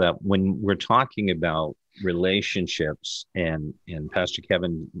 that when we're talking about relationships, and Pastor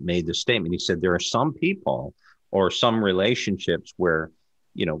Kevin made the statement, he said there are some people or some relationships where,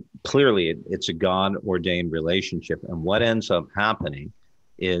 clearly it's a God-ordained relationship. And what ends up happening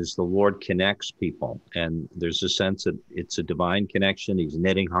is the Lord connects people. And there's a sense that it's a divine connection. He's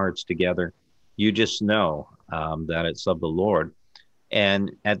knitting hearts together. You just know that it's of the Lord.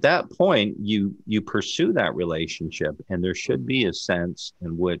 And at that point, you pursue that relationship, and there should be a sense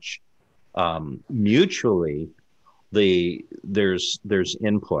in which mutually there's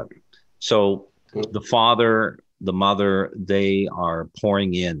input. So the father, the mother, they are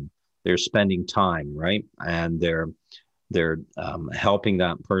pouring in, they're spending time, right, and they're helping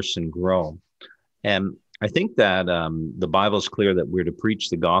that person grow. And I think that the Bible is clear that we're to preach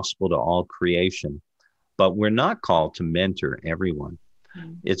the gospel to all creation, but we're not called to mentor everyone.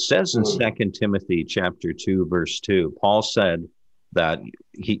 It says in 2 Timothy chapter 2, verse 2, Paul said that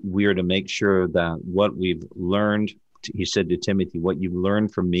we are to make sure that what we've learned, he said to Timothy, what you've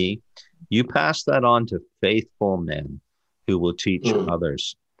learned from me, you pass that on to faithful men who will teach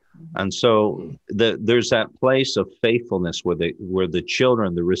others. And so there's that place of faithfulness where the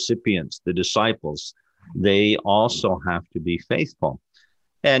children, the recipients, the disciples, they also have to be faithful.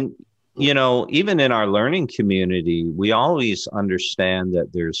 And even in our learning community, we always understand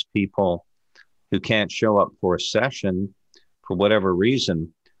that there's people who can't show up for a session for whatever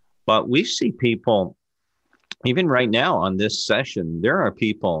reason. But we see people, even right now on this session, there are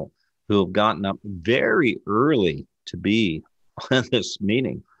people who have gotten up very early to be on this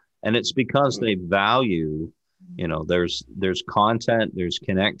meeting. And it's because they value, there's content, there's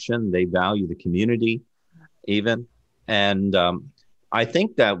connection, they value the community even. And I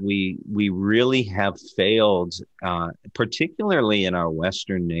think that we really have failed, particularly in our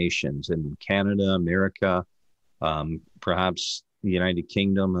Western nations, in Canada, America, perhaps the United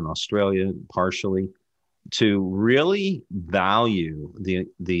Kingdom and Australia partially, to really value the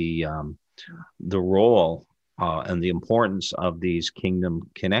role and the importance of these kingdom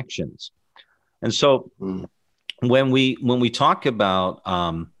connections. And so when we talk about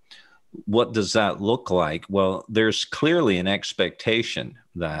what does that look like? Well, there's clearly an expectation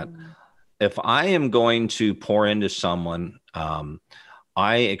that if I am going to pour into someone,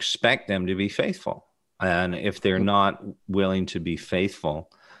 I expect them to be faithful. And if they're not willing to be faithful,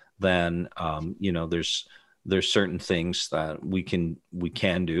 then, there's certain things that we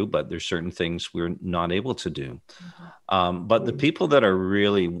can do, but there's certain things we're not able to do. But the people that are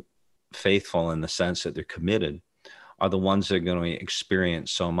really faithful in the sense that they're committed are the ones that are going to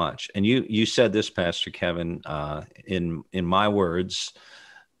experience so much. And you said this, Pastor Kevin, in my words,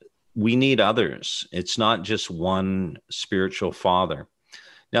 we need others. It's not just one spiritual father.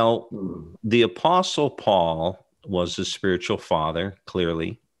 Now, the Apostle Paul was a spiritual father,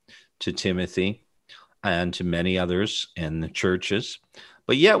 clearly, to Timothy and to many others in the churches.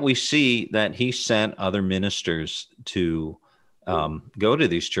 But yet we see that he sent other ministers to go to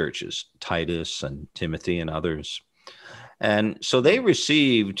these churches, Titus and Timothy and others. And so they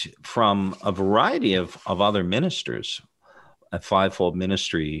received from a variety of other ministers, a fivefold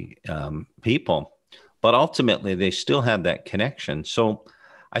ministry people, but ultimately they still had that connection. So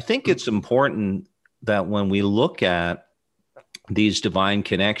I think it's important that when we look at these divine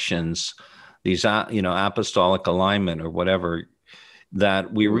connections, these, apostolic alignment or whatever,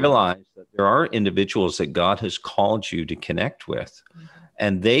 that we realize that there are individuals that God has called you to connect with.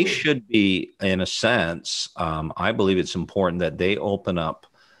 And they should be, in a sense, I believe it's important that they open up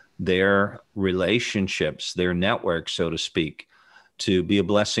their relationships, their network, so to speak, to be a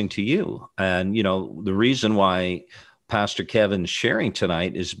blessing to you. And, the reason why Pastor Kevin's sharing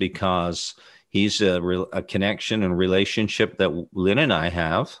tonight is because he's a connection and relationship that Lynn and I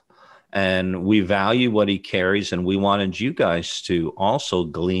have. And we value what he carries, and we wanted you guys to also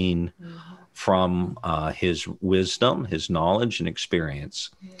glean from his wisdom, his knowledge, and experience.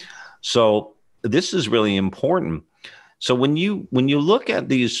 So this is really important. So when you look at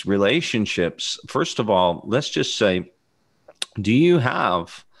these relationships, first of all, let's just say, do you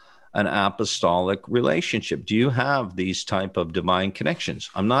have an apostolic relationship? Do you have these type of divine connections?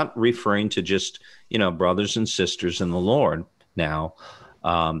 I'm not referring to just, brothers and sisters in the Lord now.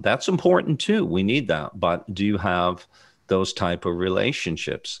 That's important too. We need that. But do you have those type of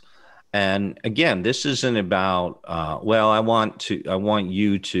relationships? And again, this isn't about, I want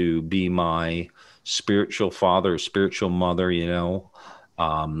you to be my spiritual father, spiritual mother,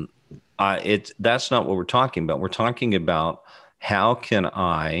 that's not what we're talking about. We're talking about how can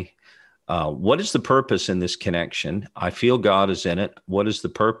what is the purpose in this connection? I feel God is in it. What is the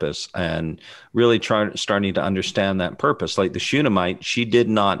purpose? And really starting to understand that purpose. Like the Shunammite, she did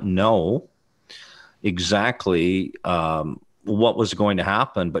not know exactly what was going to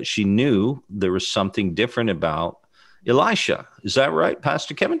happen, but she knew there was something different about Elisha. Is that right,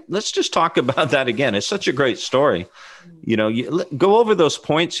 Pastor Kevin? Let's just talk about that again. It's such a great story. Go over those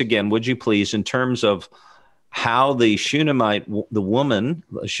points again, would you please, in terms of how the Shunammite woman,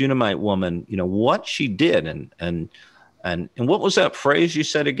 what she did, and what was that phrase you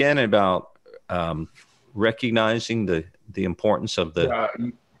said again about recognizing the importance of the.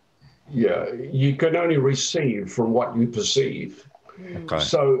 You can only receive from what you perceive. Okay.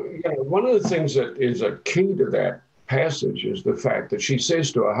 So, one of the things that is a key to that passage is the fact that she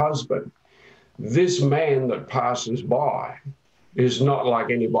says to her husband, this man that passes by is not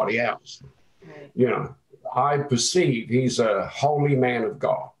like anybody else. Right. I perceive he's a holy man of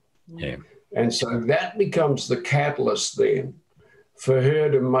God. Yeah. And so that becomes the catalyst then for her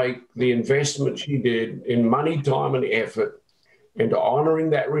to make the investment she did in money, time, and effort into honoring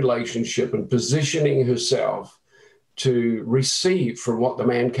that relationship and positioning herself to receive from what the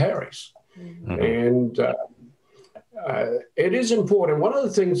man carries. Mm-hmm. And it is important. One of the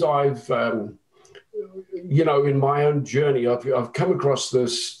things I've, in my own journey, I've come across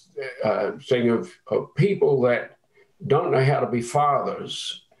this thing of people that don't know how to be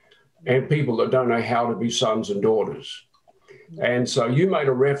fathers and people that don't know how to be sons and daughters. And so you made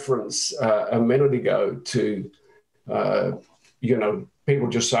a reference a minute ago to, people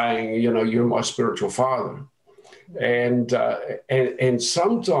just saying, you're my spiritual father. And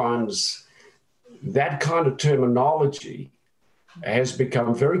sometimes that kind of terminology has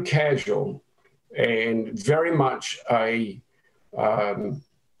become very casual and very much I've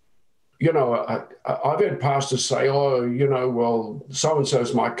had pastors say, so-and-so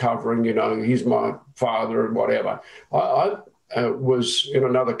is my covering, he's my father and whatever. I was in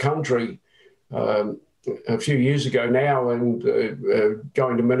another country a few years ago now and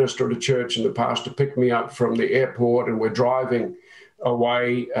going to minister at a church, and the pastor picked me up from the airport and we're driving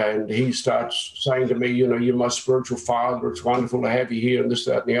away, and he starts saying to me, you're my spiritual father. It's wonderful to have you here and this,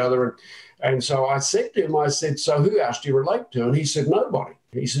 that, and the other. And so I said to him, so who else do you relate to? And he said, nobody.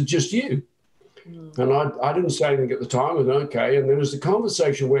 He said, just you. And I didn't say anything at the time. I was okay. And then as the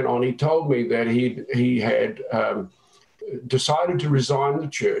conversation went on, he told me that he had decided to resign the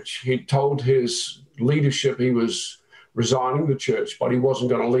church. He told his leadership he was resigning the church, but he wasn't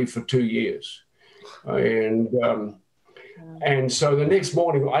going to leave for 2 years. And so the next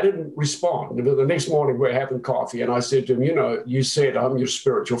morning, I didn't respond. But the next morning, we're having coffee, and I said to him, you said I'm your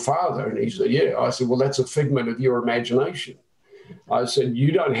spiritual father. And he said, yeah. I said, well, that's a figment of your imagination. I said,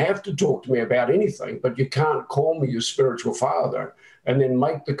 you don't have to talk to me about anything, but you can't call me your spiritual father and then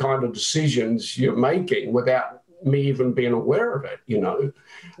make the kind of decisions you're making without me even being aware of it,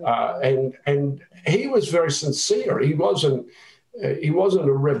 And he was very sincere. He wasn't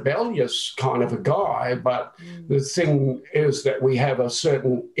a rebellious kind of a guy, but the thing is that we have a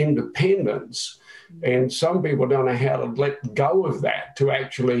certain independence And some people don't know how to let go of that to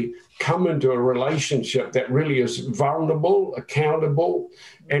actually come into a relationship that really is vulnerable, accountable,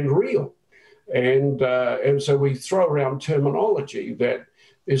 and real. And so we throw around terminology that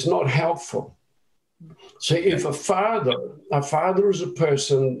is not helpful. So if a father is a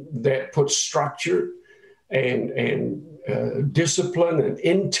person that puts structure and discipline and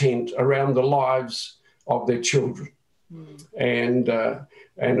intent around the lives of their children. And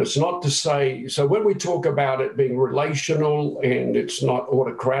it's not to say, so when we talk about it being relational and it's not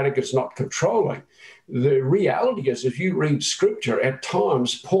autocratic, it's not controlling, the reality is if you read scripture, at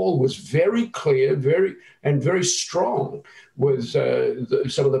times Paul was very clear, very strong with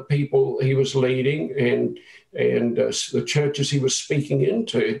some of the people he was leading and the churches he was speaking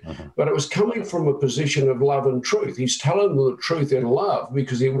into, but it was coming from a position of love and truth. He's telling them the truth in love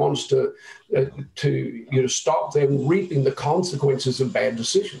because he wants to stop them reaping the consequences of bad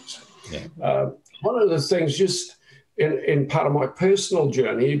decisions. Yeah. One of the things, just in part of my personal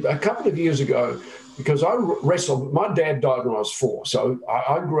journey, a couple of years ago, because I wrestled, my dad died when I was 4. So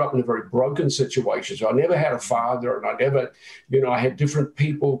I grew up in a very broken situation. So I never had a father, and I never, I had different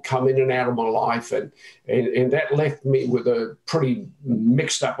people come in and out of my life. And that left me with a pretty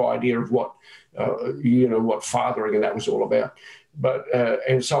mixed up idea of what fathering and that was all about. But,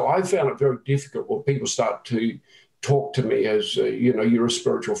 and so I found it very difficult when people start to talk to me as, you're a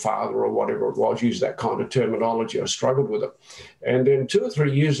spiritual father or whatever it was, use that kind of terminology. I struggled with it. And then 2 or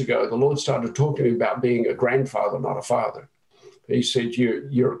 3 years ago, the Lord started talking to me about being a grandfather, not a father. He said,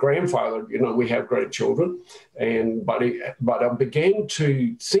 you're a grandfather, we have grandchildren. But I began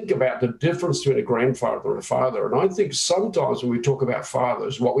to think about the difference between a grandfather and a father. And I think sometimes when we talk about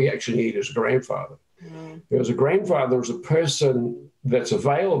fathers, what we actually need is a grandfather. Because a grandfather is a person that's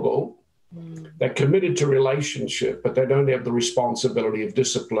available, they're committed to relationship, but they don't have the responsibility of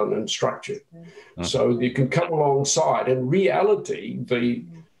discipline and structure. So you can come alongside. In reality,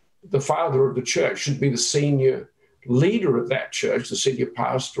 the father of the church should be the senior leader of that church, the senior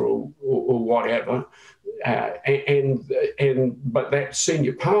pastor or whatever. But that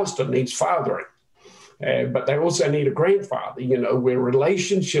senior pastor needs fathering. But they also need a grandfather, where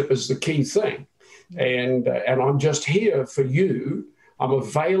relationship is the key thing. And I'm just here for you. I'm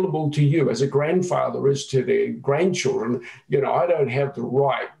available to you as a grandfather is to their grandchildren. I don't have the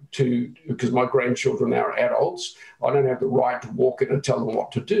right to, because my grandchildren are adults, I don't have the right to walk in and tell them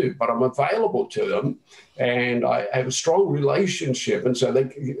what to do, but I'm available to them and I have a strong relationship. And so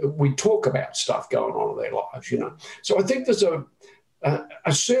we talk about stuff going on in their lives, So I think there's a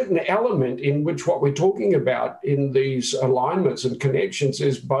certain element in which what we're talking about in these alignments and connections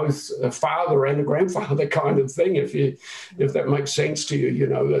is both a father and a grandfather kind of thing. If that makes sense to you,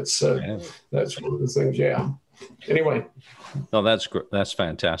 that's one of the things. Yeah. Anyway. No, that's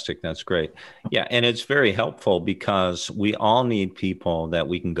fantastic. That's great. Yeah, and it's very helpful because we all need people that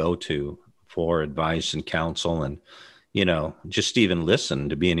we can go to for advice and counsel, and just even listen,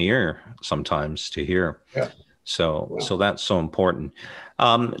 to be an ear sometimes to hear. Yeah. So that's so important.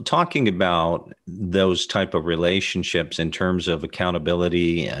 Talking about those type of relationships in terms of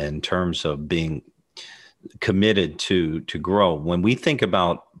accountability, in terms of being committed to grow. When we think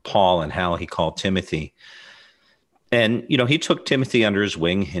about Paul and how he called Timothy, and he took Timothy under his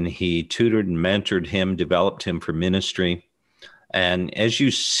wing and he tutored and mentored him, developed him for ministry. And as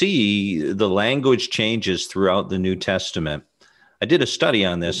you see, the language changes throughout the New Testament. I did a study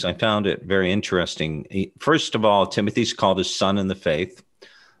on this. I found it very interesting. First of all, Timothy's called his son in the faith.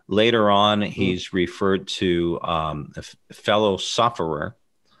 Later on, he's referred to a fellow sufferer.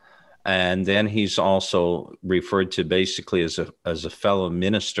 And then he's also referred to basically as a fellow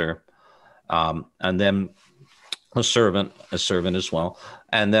minister. And then a servant as well.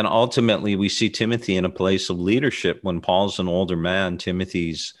 And then ultimately we see Timothy in a place of leadership. When Paul's an older man,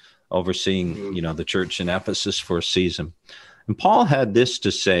 Timothy's overseeing, the church in Ephesus for a season. And Paul had this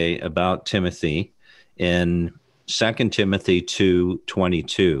to say about Timothy in 2 Timothy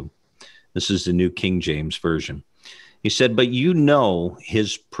 2:22. This is the New King James Version. He said, "But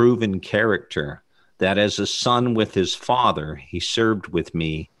his proven character, that as a son with his father, he served with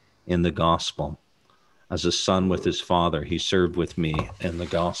me in the gospel." As a son with his father, he served with me in the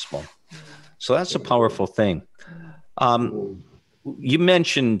gospel. So that's a powerful thing. You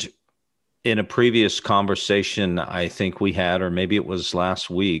mentioned in a previous conversation, I think we had, or maybe it was last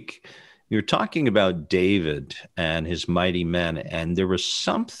week, you're talking about David and his mighty men, and there was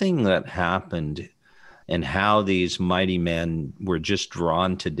something that happened and how these mighty men were just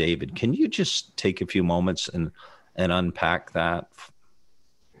drawn to David. Can you just take a few moments and unpack that?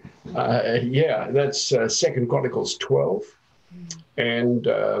 That's 2 Chronicles 12. And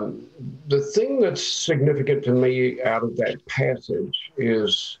the thing that's significant to me out of that passage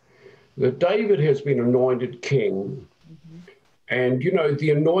is that David has been anointed king. And, you know,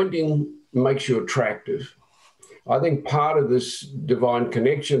 the anointing makes you attractive. I think part of this divine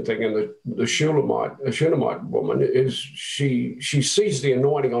connection thing and the Shunammite woman is she sees the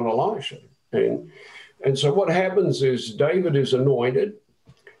anointing on Elisha. And so what happens is David is anointed.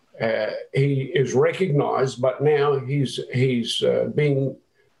 He is recognized, but now he's being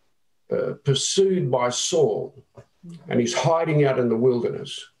pursued by Saul, and he's hiding out in the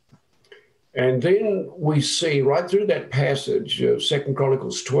wilderness. And then we see right through that passage of 2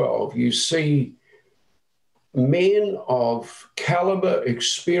 Chronicles 12, you see men of caliber,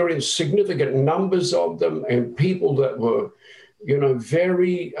 experience, significant numbers of them, and people that were, you know,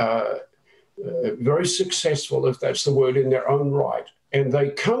 very successful, if that's the word, in their own right. And they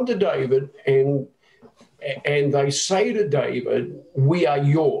come to David and they say to David, "We are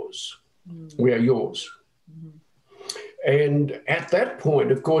yours. We are yours." And at that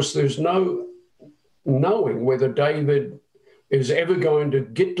point, of course, there's no knowing whether David is ever going to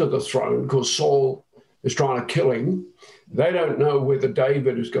get to the throne because Saul is trying to kill him. They don't know whether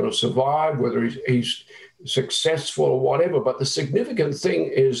David is going to survive, whether he's successful or whatever. But the significant thing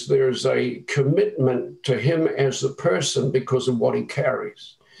is there's a commitment to him as the person because of what he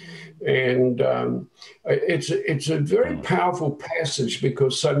carries. And it's a very powerful passage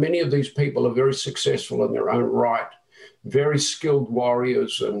because so many of these people are very successful in their own right, very skilled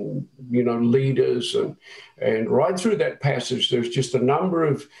warriors and, you know, leaders. And right through that passage, there's just a number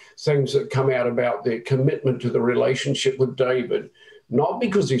of things that come out about their commitment to the relationship with David, not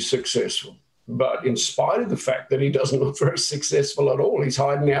because he's successful, but in spite of the fact that he doesn't look very successful at all. He's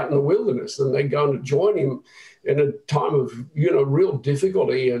hiding out in the wilderness, and they're going to join him in a time of, you know, real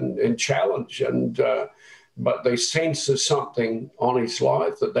difficulty and challenge. And but they sense there's something on his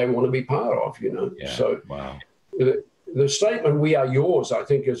life that they want to be part of, you know. Yeah. So wow. The statement, "We are yours," I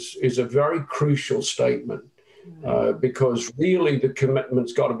think is a very crucial statement because really the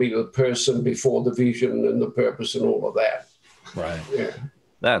commitment's got to be to the person before the vision and the purpose and all of that. Right. Yeah.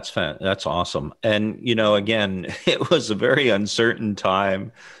 That's awesome. And, you know, again, it was a very uncertain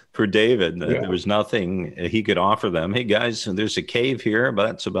time for David. Yeah. There was nothing he could offer them. Hey, guys, there's a cave here, but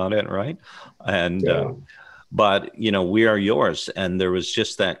that's about it, right? And but, you know, we are yours. And there was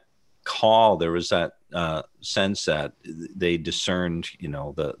just that call. There was that sense that they discerned, you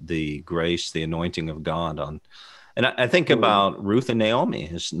know, the grace, the anointing of God on. And I think about Ruth and Naomi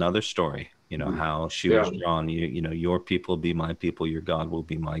is another story, you know, how she was drawn, you know, your people be my people, your God will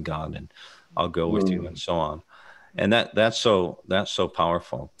be my God, and I'll go with you, and so on. And that's so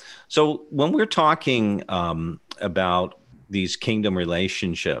powerful. So when we're talking about these kingdom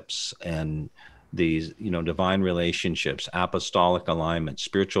relationships and these, you know, divine relationships, apostolic alignment,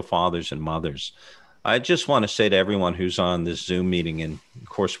 spiritual fathers and mothers, I just want to say to everyone who's on this Zoom meeting, and of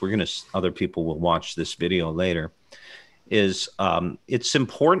course other people will watch this video later, is it's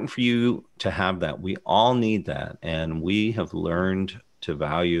important for you to have that. We all need that. And we have learned to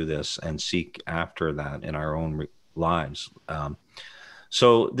value this and seek after that in our own lives.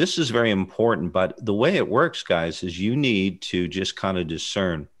 So this is very important. But the way it works, guys, is you need to just kind of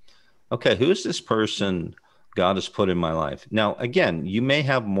discern, okay, who is this person God has put in my life? Now, again, you may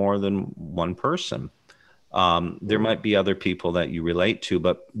have more than one person. There might be other people that you relate to,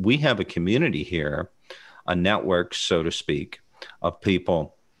 but we have a community here, a network, so to speak, of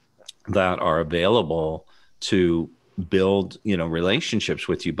people that are available to build, you know, relationships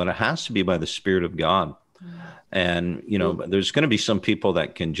with you, but it has to be by the Spirit of God. And, you know, there's going to be some people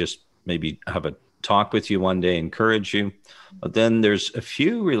that can just maybe have a talk with you one day, encourage you. But then there's a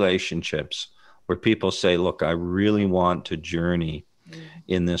few relationships where people say, look, I really want to journey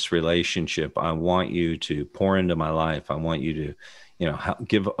in this relationship. I want you to pour into my life. I want you to, you know,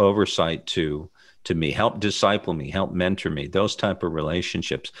 give oversight to me, help disciple me, help mentor me, those type of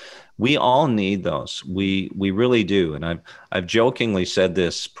relationships. We all need those. We really do. And I've jokingly said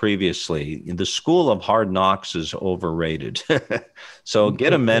this previously, the school of hard knocks is overrated. So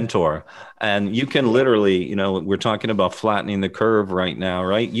get a mentor, and you can literally, you know, we're talking about flattening the curve right now,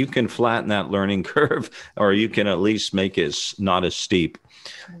 right? You can flatten that learning curve, or you can at least make it not as steep,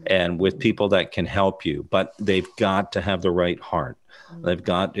 and with people that can help you, but they've got to have the right heart. They've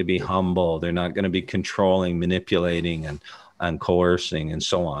got to be humble. They're not going to be controlling, manipulating, and coercing, and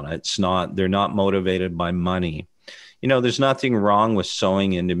so on. They're not motivated by money. You know, there's nothing wrong with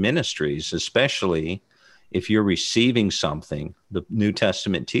sowing into ministries, especially if you're receiving something. The New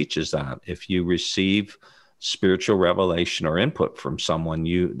Testament teaches that. If you receive spiritual revelation or input from someone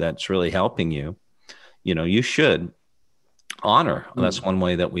that's really helping you, you know, you should. honor. That's one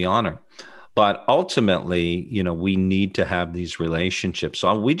way that we honor. But ultimately, we need to have these relationships.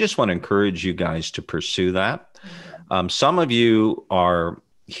 So we just want to encourage you guys to pursue that. Some of you are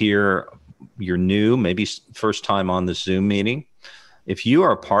here, you're new, maybe first time on the Zoom meeting. If you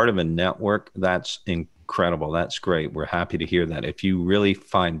are part of a network, that's incredible. That's great. We're happy to hear that. If you really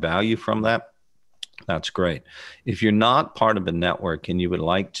find value from that, that's great. If you're not part of a network and you would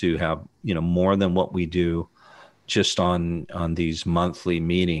like to have, more than what we do just on these monthly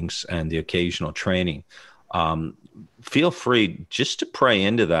meetings and the occasional training, feel free just to pray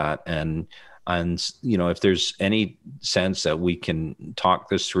into that. And if there's any sense that we can talk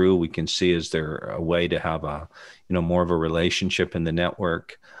this through, we can see, is there a way to have more of a relationship in the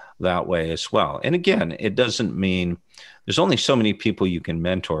network that way as well. And again, it doesn't mean there's only so many people you can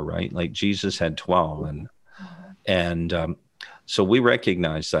mentor, right? Like Jesus had 12, and so we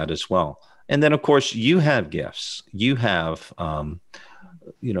recognize that as well. And then, of course, you have gifts. You have,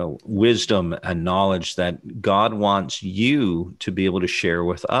 wisdom and knowledge that God wants you to be able to share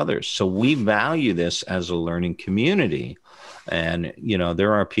with others. So we value this as a learning community. And,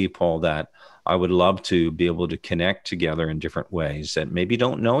 there are people that I would love to be able to connect together in different ways that maybe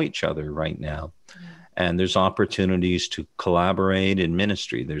don't know each other right now. And there's opportunities to collaborate in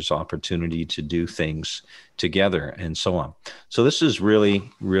ministry. There's opportunity to do things together and so on. So this is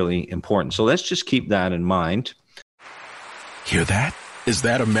really, really important. So let's just keep that in mind. Hear that? Is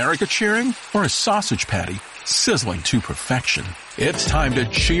that America cheering or a sausage patty sizzling to perfection? It's time to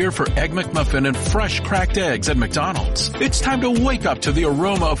cheer for Egg McMuffin and fresh cracked eggs at McDonald's. It's time to wake up to the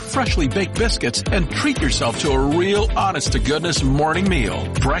aroma of freshly baked biscuits and treat yourself to a real honest-to-goodness morning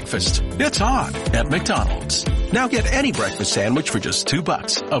meal. Breakfast. It's on at McDonald's. Now get any breakfast sandwich for just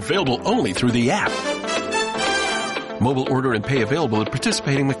 $2. Available only through the app. Mobile order and pay available at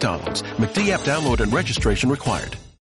participating McDonald's. McD app download and registration required.